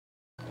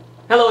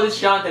Hello, this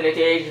is Jonathan,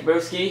 aka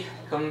Jabrowski,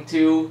 coming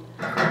to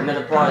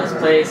another part of this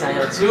play,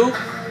 Silent Hill 2,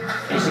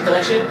 HD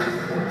Collection.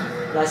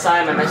 Last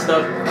time I messed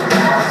up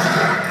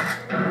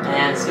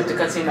and skipped a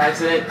cutscene by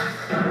accident.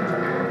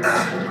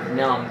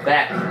 Now I'm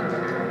back.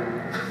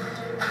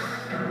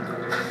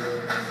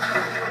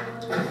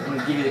 I'm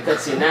gonna give you the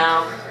cutscene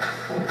now.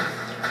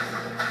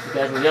 You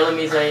guys will yell at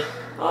me and say,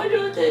 "Oh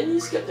Jonathan, you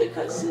skipped the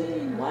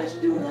cutscene, why'd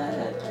you do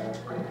that?"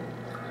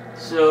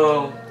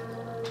 So,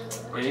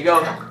 here you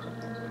go.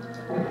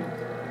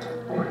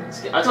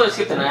 I totally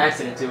skipped an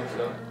accident too,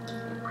 so.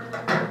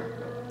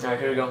 Alright,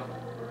 here we go.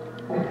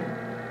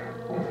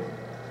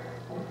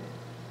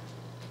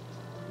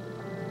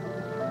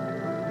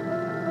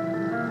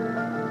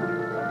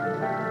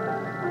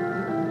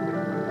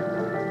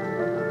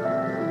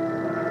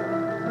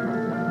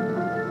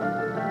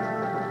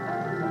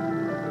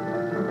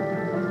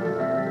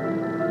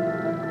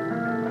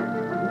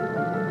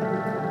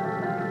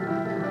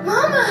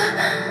 Mama,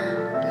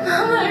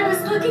 I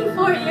was looking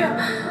for you.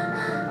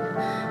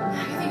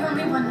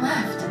 One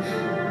left.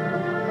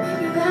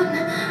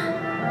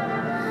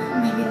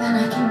 Maybe then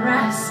I can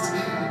rest.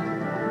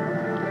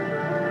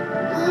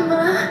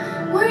 Mama,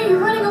 why are you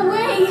running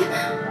away?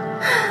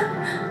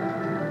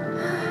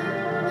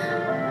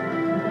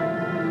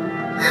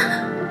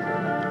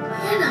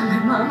 You're not my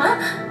mama.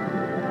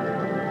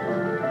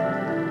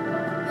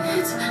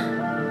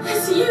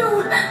 It's you.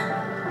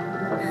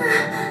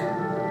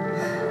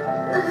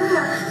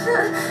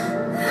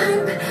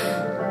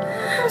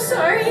 I'm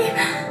sorry.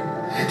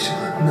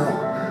 Angela, no.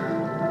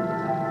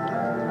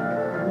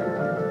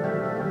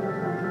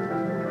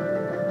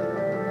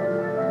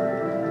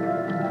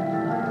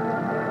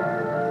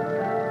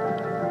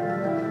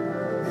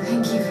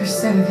 Thank you for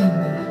saving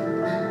me.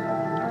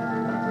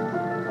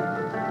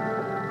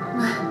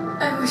 But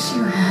I wish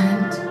you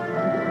hadn't.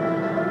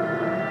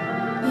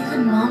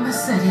 Even Mama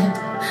said it.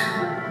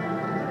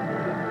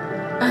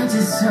 I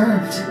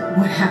deserved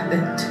what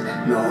happened.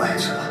 No,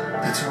 Angela,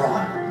 that's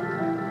wrong.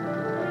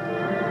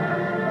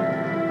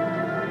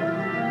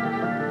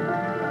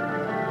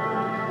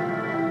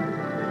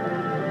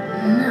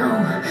 No,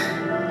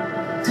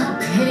 don't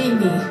pity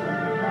me.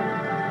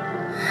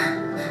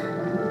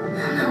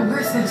 I'm not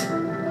worth it.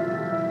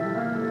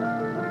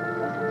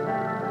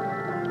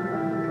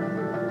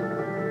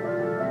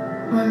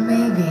 Or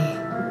maybe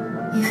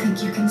you think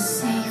you can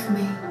save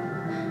me.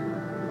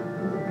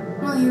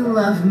 Will you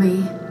love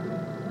me?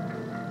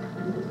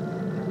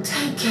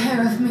 Take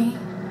care of me.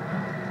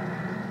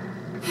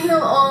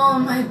 Heal all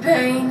my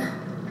pain.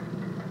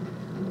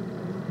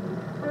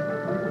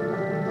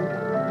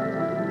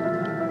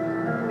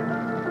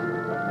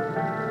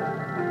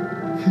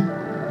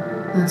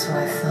 That's what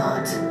I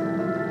thought.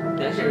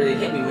 It actually really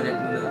hit me when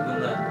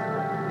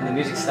the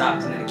music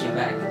stopped and then it came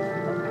back.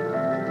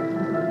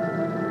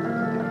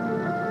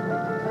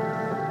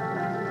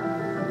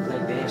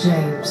 Like, damn.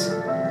 James,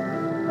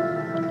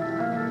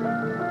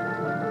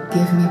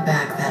 give me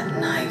back that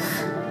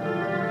knife.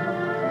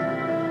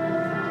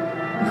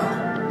 No,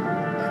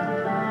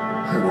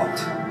 I won't.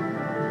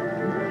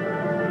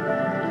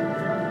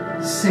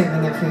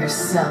 Saving it for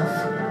yourself.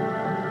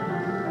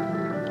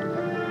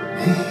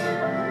 Me?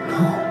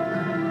 No.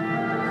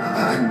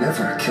 I'd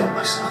never kill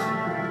myself.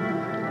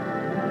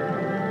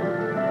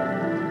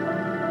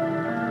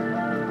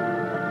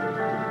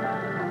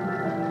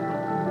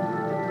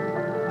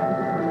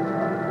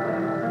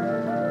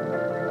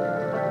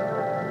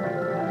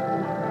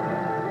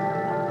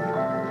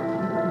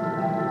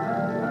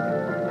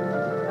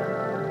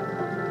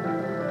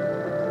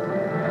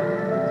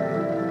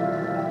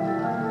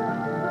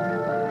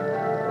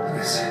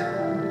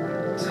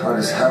 It's hot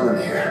as hell in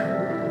here.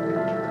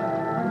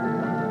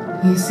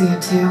 You see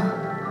it too?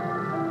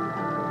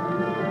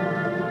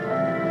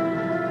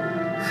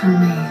 For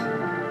me,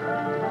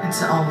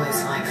 it's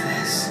always like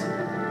this.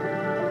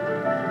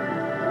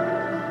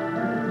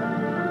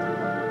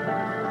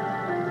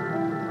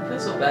 I feel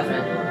so bad for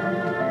Angela.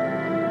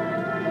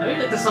 I really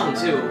like the song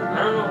too. I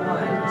don't know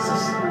why. It's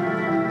just.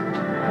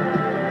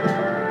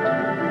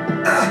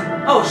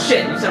 Oh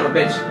shit! You son of a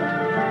bitch!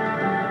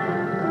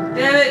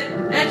 Damn it!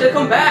 Angela,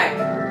 come back!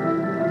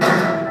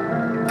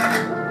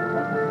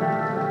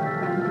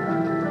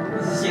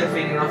 This is you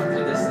fading off into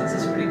the distance.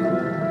 It's pretty cool.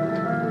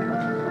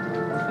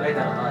 I like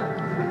that a lot.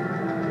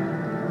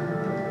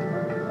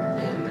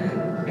 Damn, man.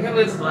 I can't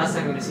believe this is the last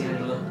time we're gonna see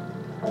Angela.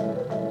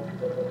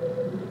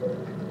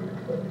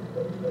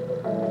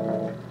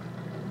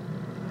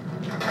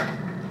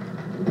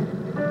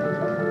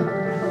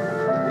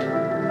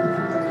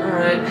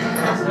 Alright,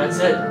 so that's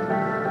it.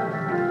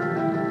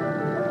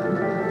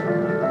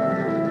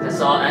 That's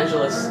all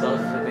Angela's stuff,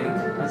 I think.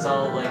 That's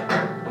all, like,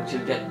 what you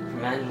get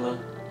from Angela.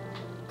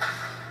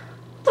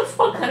 What the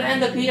fuck? How'd I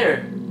end up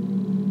here?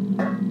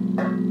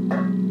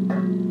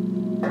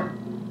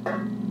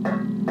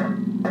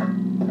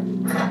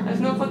 I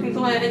have no fucking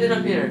clue how I ended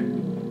up here.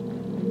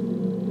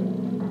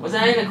 Was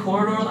I in a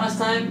corridor last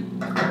time?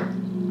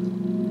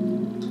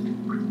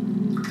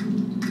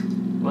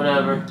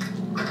 Whatever.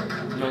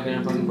 I'm not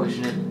gonna fucking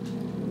question it.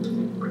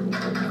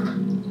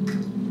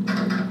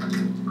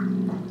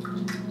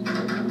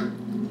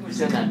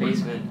 stay in that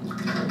basement.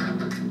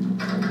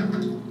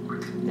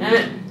 Damn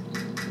it!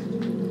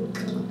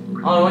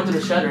 Oh, I went through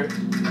the shutter.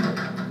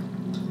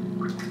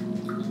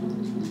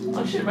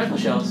 Oh shit, rifle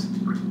shells. I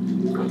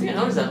don't think I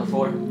noticed that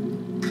before.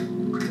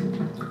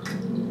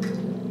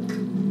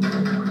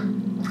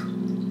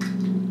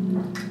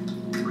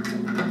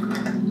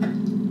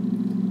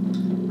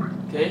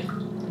 Okay.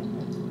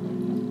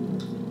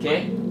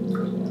 Okay.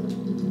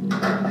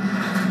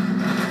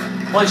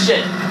 Holy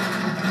shit!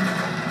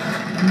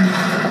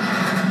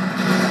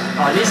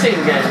 Oh, these things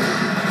again.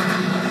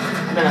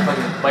 You're gonna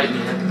fucking bite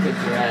me and I can kick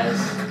your ass.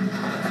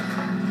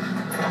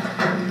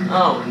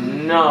 Oh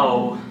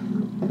no.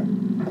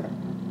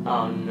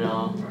 Oh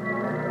no.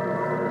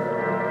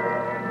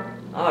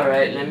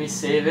 Alright, let me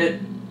save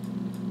it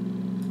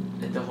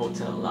at the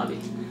hotel lobby.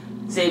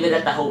 Save it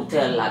at the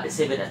hotel lobby.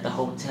 Save it at the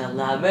hotel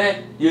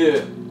lobby.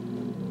 Yeah.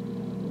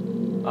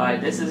 Alright,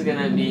 this is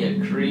gonna be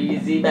a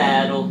crazy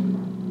battle.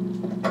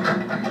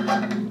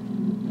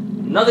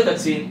 Another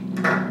cutscene.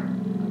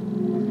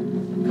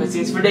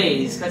 Cutscenes for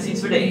days.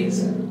 Cutscenes for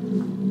days.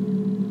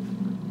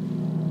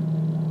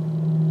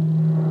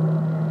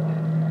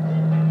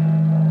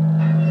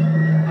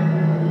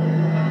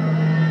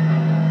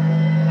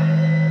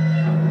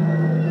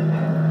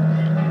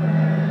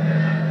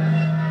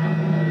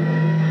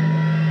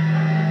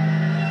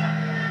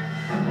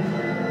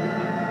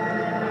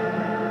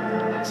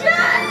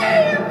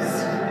 James!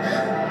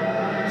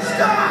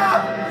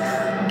 Stop!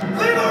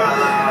 Leave her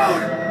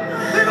alone!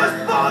 Leave us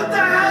both the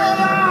hell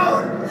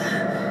alone!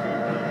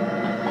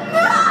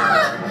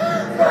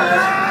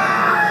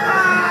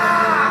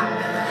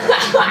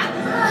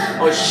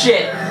 Oh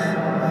shit!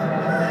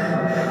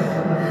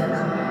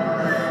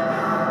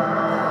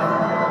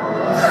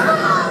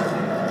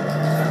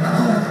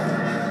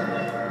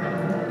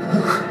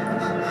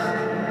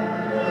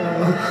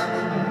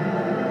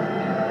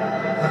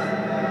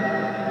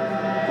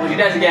 Well, you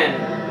guys again.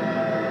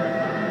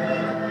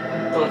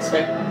 Don't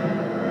expect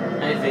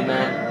anything,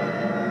 man.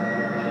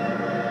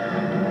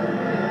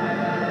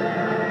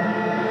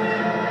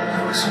 I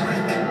was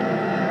weak.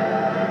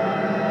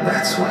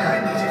 That's why I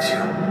needed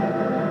you.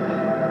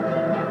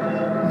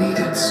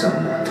 Needed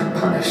someone to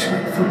punish me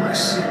for my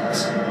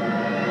sins.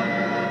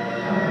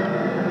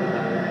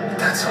 But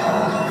that's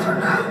all over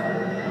now.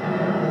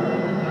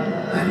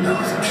 I know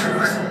the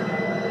truth.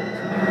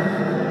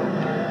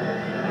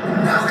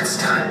 And now it's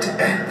time to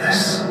end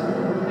this.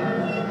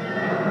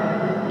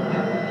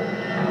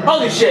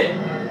 Holy shit!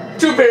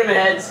 2 pyramid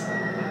heads!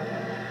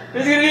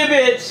 This is gonna be a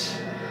bitch!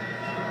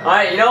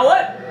 Alright, you know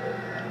what?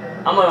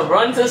 I'm gonna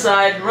run to the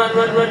side. Run,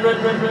 run, run,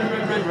 run, run, run,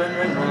 run, run, run,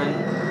 run, run.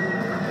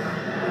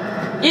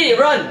 Idiot,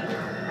 run!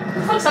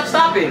 The fuck, stop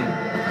stopping!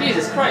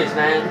 Jesus Christ,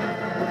 man.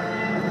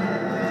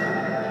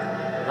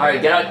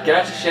 Alright, get out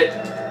your shit.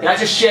 Get out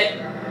your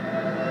shit!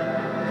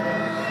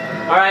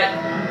 Alright.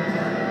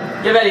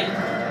 Get ready.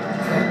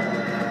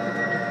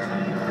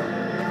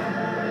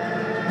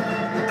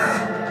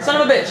 Son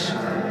of a bitch!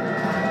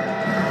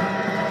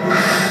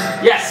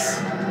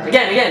 Yes!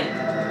 Again, again!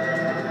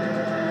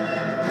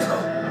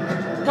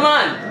 Come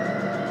on!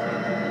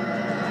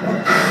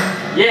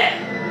 Yeah!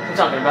 What I'm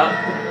talking about.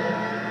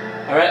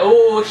 Alright,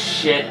 oh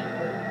shit.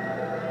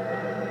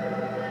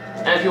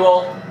 And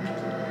fuel.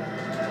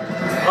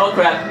 Oh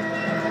crap.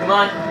 Come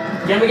on.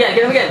 Get him again,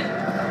 get him again!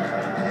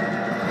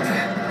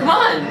 Come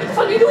on! What the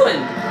fuck are you doing?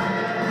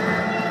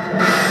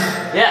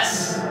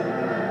 Yes!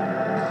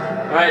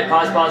 Alright,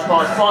 pause, pause,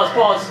 pause, pause,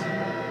 pause.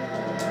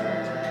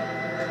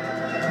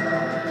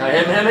 Alright,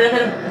 hit him, hit him, hit him,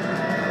 hit him.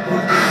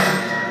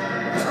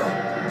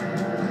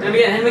 Hit him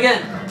again, hit him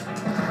again.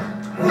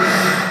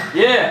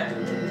 Yeah!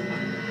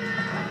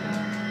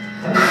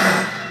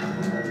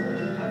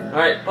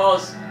 Alright,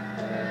 pause.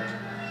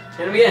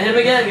 Hit him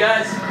again,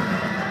 guys.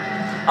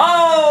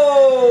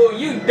 Oh!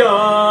 You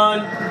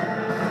done!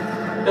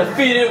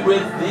 Defeated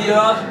with the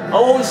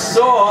own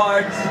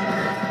sword.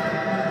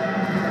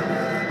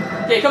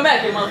 Okay, come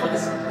back, you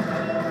motherfuckers.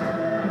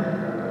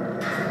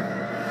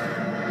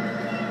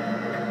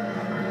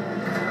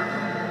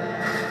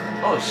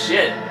 Oh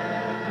shit.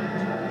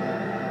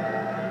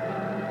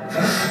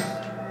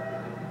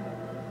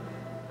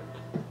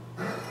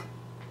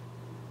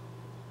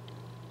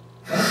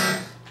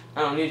 I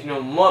don't need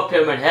no more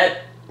pyramid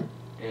head.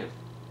 Damn.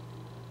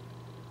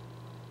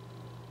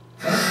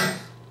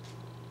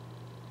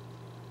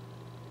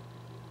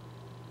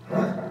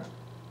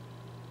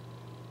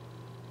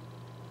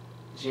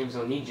 James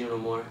don't need you no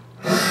more.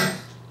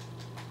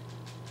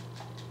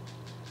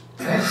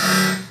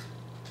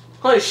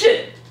 Holy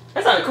shit!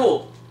 That sounded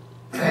cool.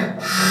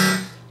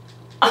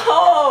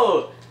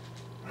 Oh!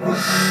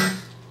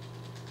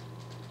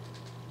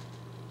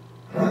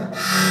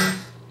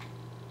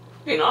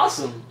 Fucking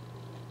awesome.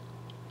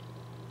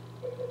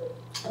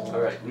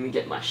 Alright, let me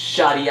get my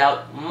shotty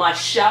out. My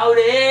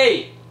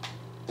shouty!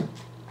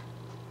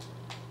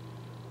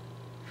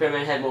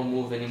 Pyramid head won't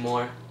move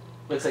anymore.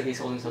 Looks like he's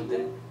holding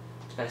something.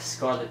 Got a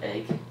scarlet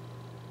egg.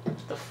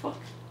 What the fuck?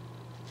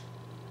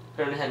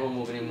 Pyramid head won't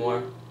move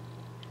anymore.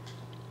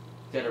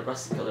 Got a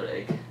rusty colored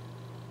egg.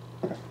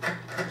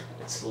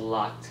 It's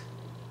locked.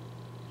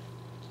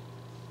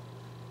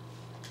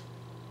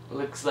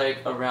 Looks like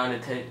a round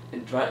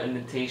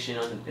indentation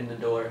in the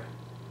door.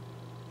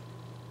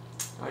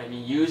 Alright, you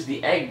use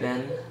the egg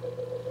then.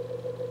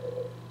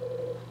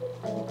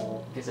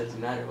 I guess it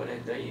doesn't matter what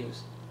egg I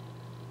use.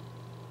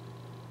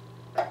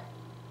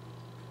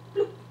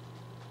 Bloop.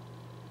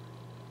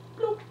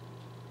 Bloop.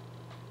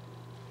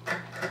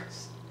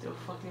 Still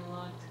fucking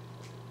locked.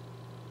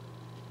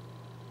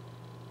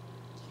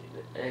 Okay,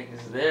 the egg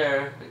is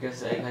there. I guess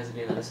the egg has to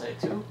be on the other side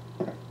too.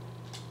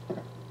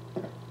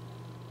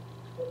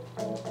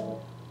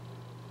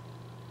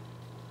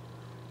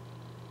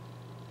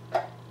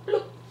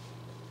 Bloop.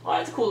 Oh,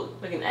 that's cool.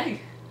 Like an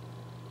egg.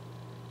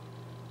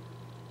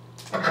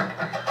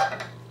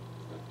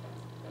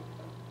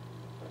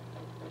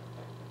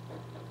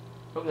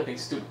 Hope nothing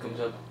stupid comes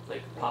up,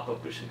 like pop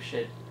up or some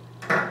shit.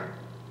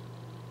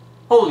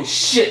 Holy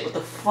shit, what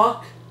the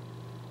fuck?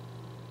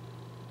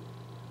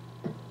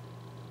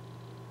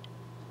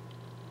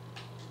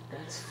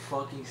 That's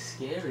fucking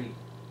scary.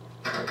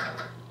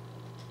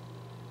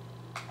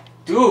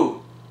 Dude!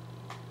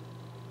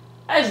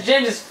 That's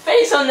James's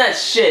face on that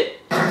shit!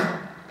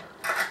 I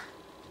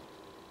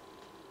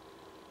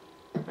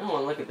don't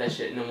wanna look at that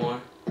shit no more.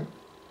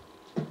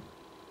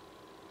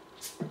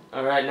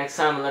 Alright, next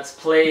time on Let's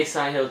Play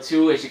Silent Hill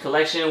 2 HD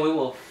Collection, we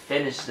will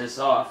finish this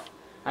off.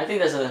 I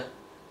think that's a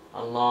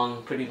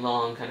long, pretty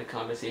long kind of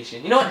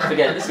conversation. You know what?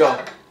 Forget it. Let's go.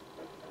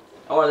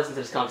 I want to listen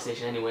to this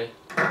conversation anyway.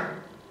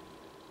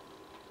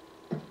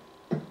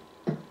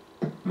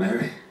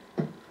 Mary?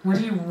 What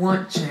do you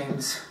want,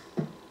 James?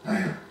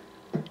 I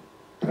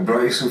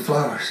brought you some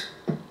flowers.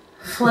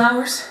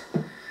 Flowers?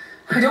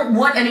 I don't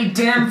want any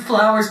damn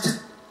flowers.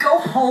 Just go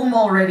home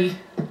already.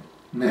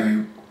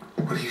 Mary,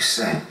 what are you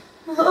saying?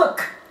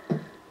 Look.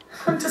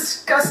 I'm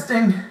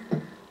disgusting.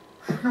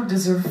 I don't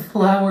deserve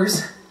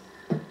flowers.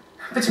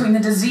 Between the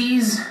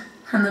disease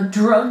and the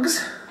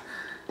drugs,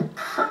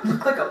 I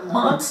look like a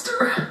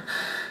monster.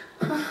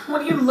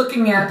 What are you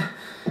looking at?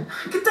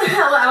 Get the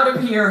hell out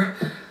of here.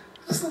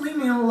 Just leave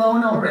me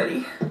alone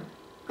already.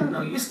 I'm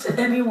no use to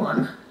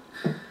anyone.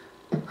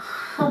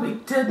 I'll be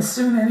dead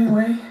soon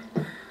anyway.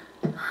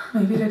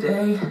 Maybe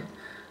today,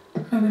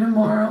 maybe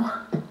tomorrow.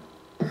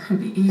 It'd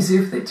be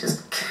easier if they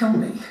just kill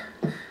me.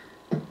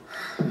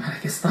 I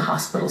guess the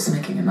hospital's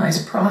making a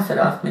nice profit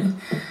off me.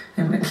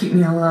 They're gonna keep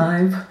me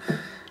alive.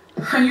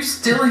 Are you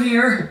still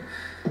here?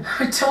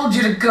 I told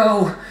you to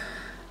go.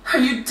 Are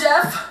you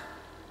deaf?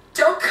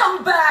 Don't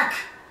come back!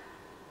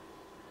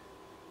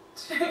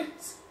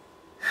 James.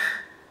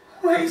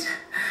 Wait.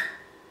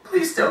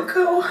 Please don't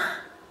go.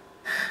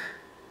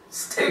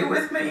 Stay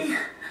with me.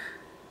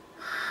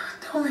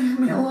 Don't leave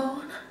me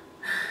alone.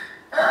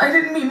 I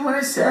didn't mean what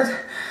I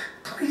said.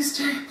 Please,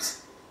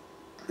 James.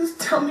 Just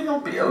tell me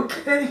I'll be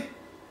okay.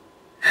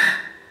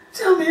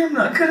 Tell me I'm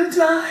not gonna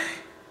die.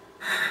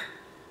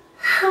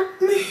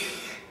 Help me.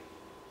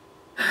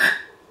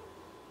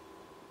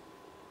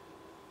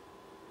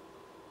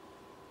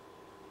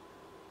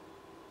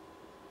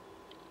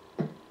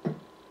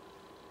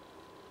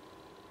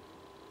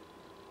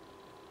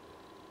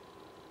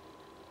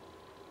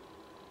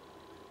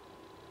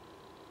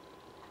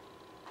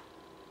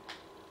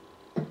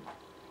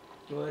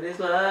 What is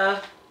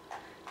love?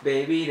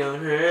 Baby,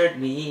 don't hurt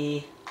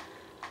me.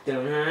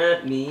 Don't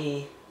hurt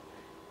me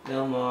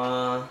no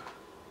more.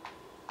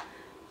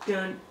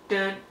 Dun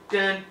dun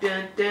dun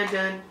dun dun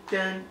dun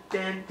dun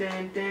dun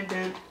dun dun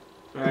dun.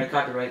 Alright,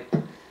 copyright.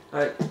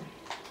 Alright.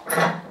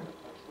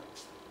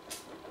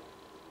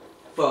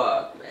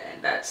 Fuck,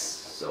 man, that's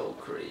so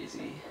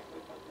crazy.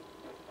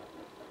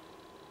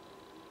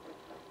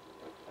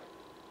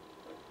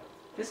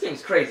 This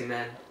game's crazy,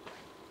 man.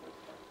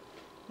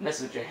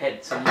 Messes with your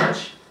head so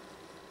much.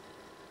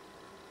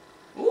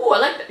 Ooh, I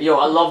like that. Yo,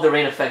 I love the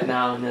rain effect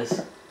now in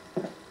this.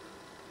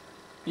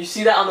 You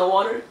see that on the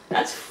water?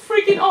 That's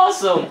freaking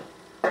awesome!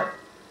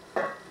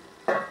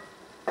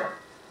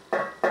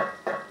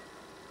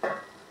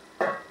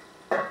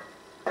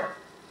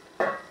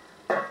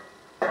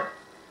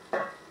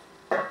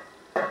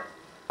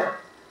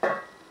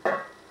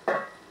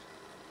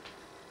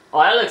 Oh,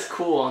 that looks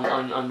cool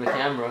on the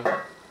camera.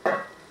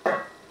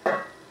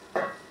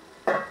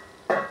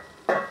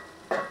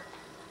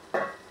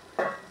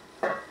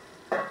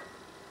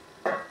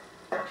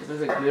 Just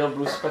looks like little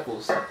blue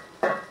speckles.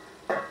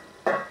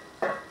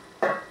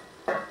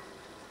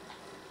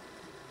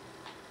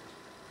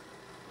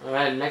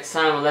 Alright, next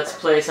time on Let's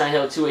Play Silent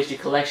Hill 2 HD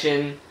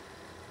Collection,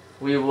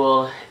 we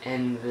will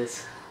end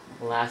this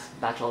last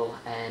battle,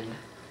 and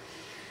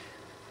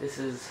this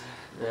is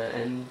the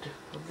end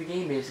of the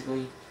game,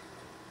 basically.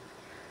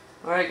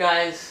 Alright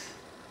guys,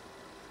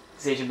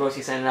 this is Agent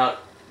Broski signing out.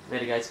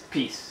 Later guys,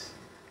 peace.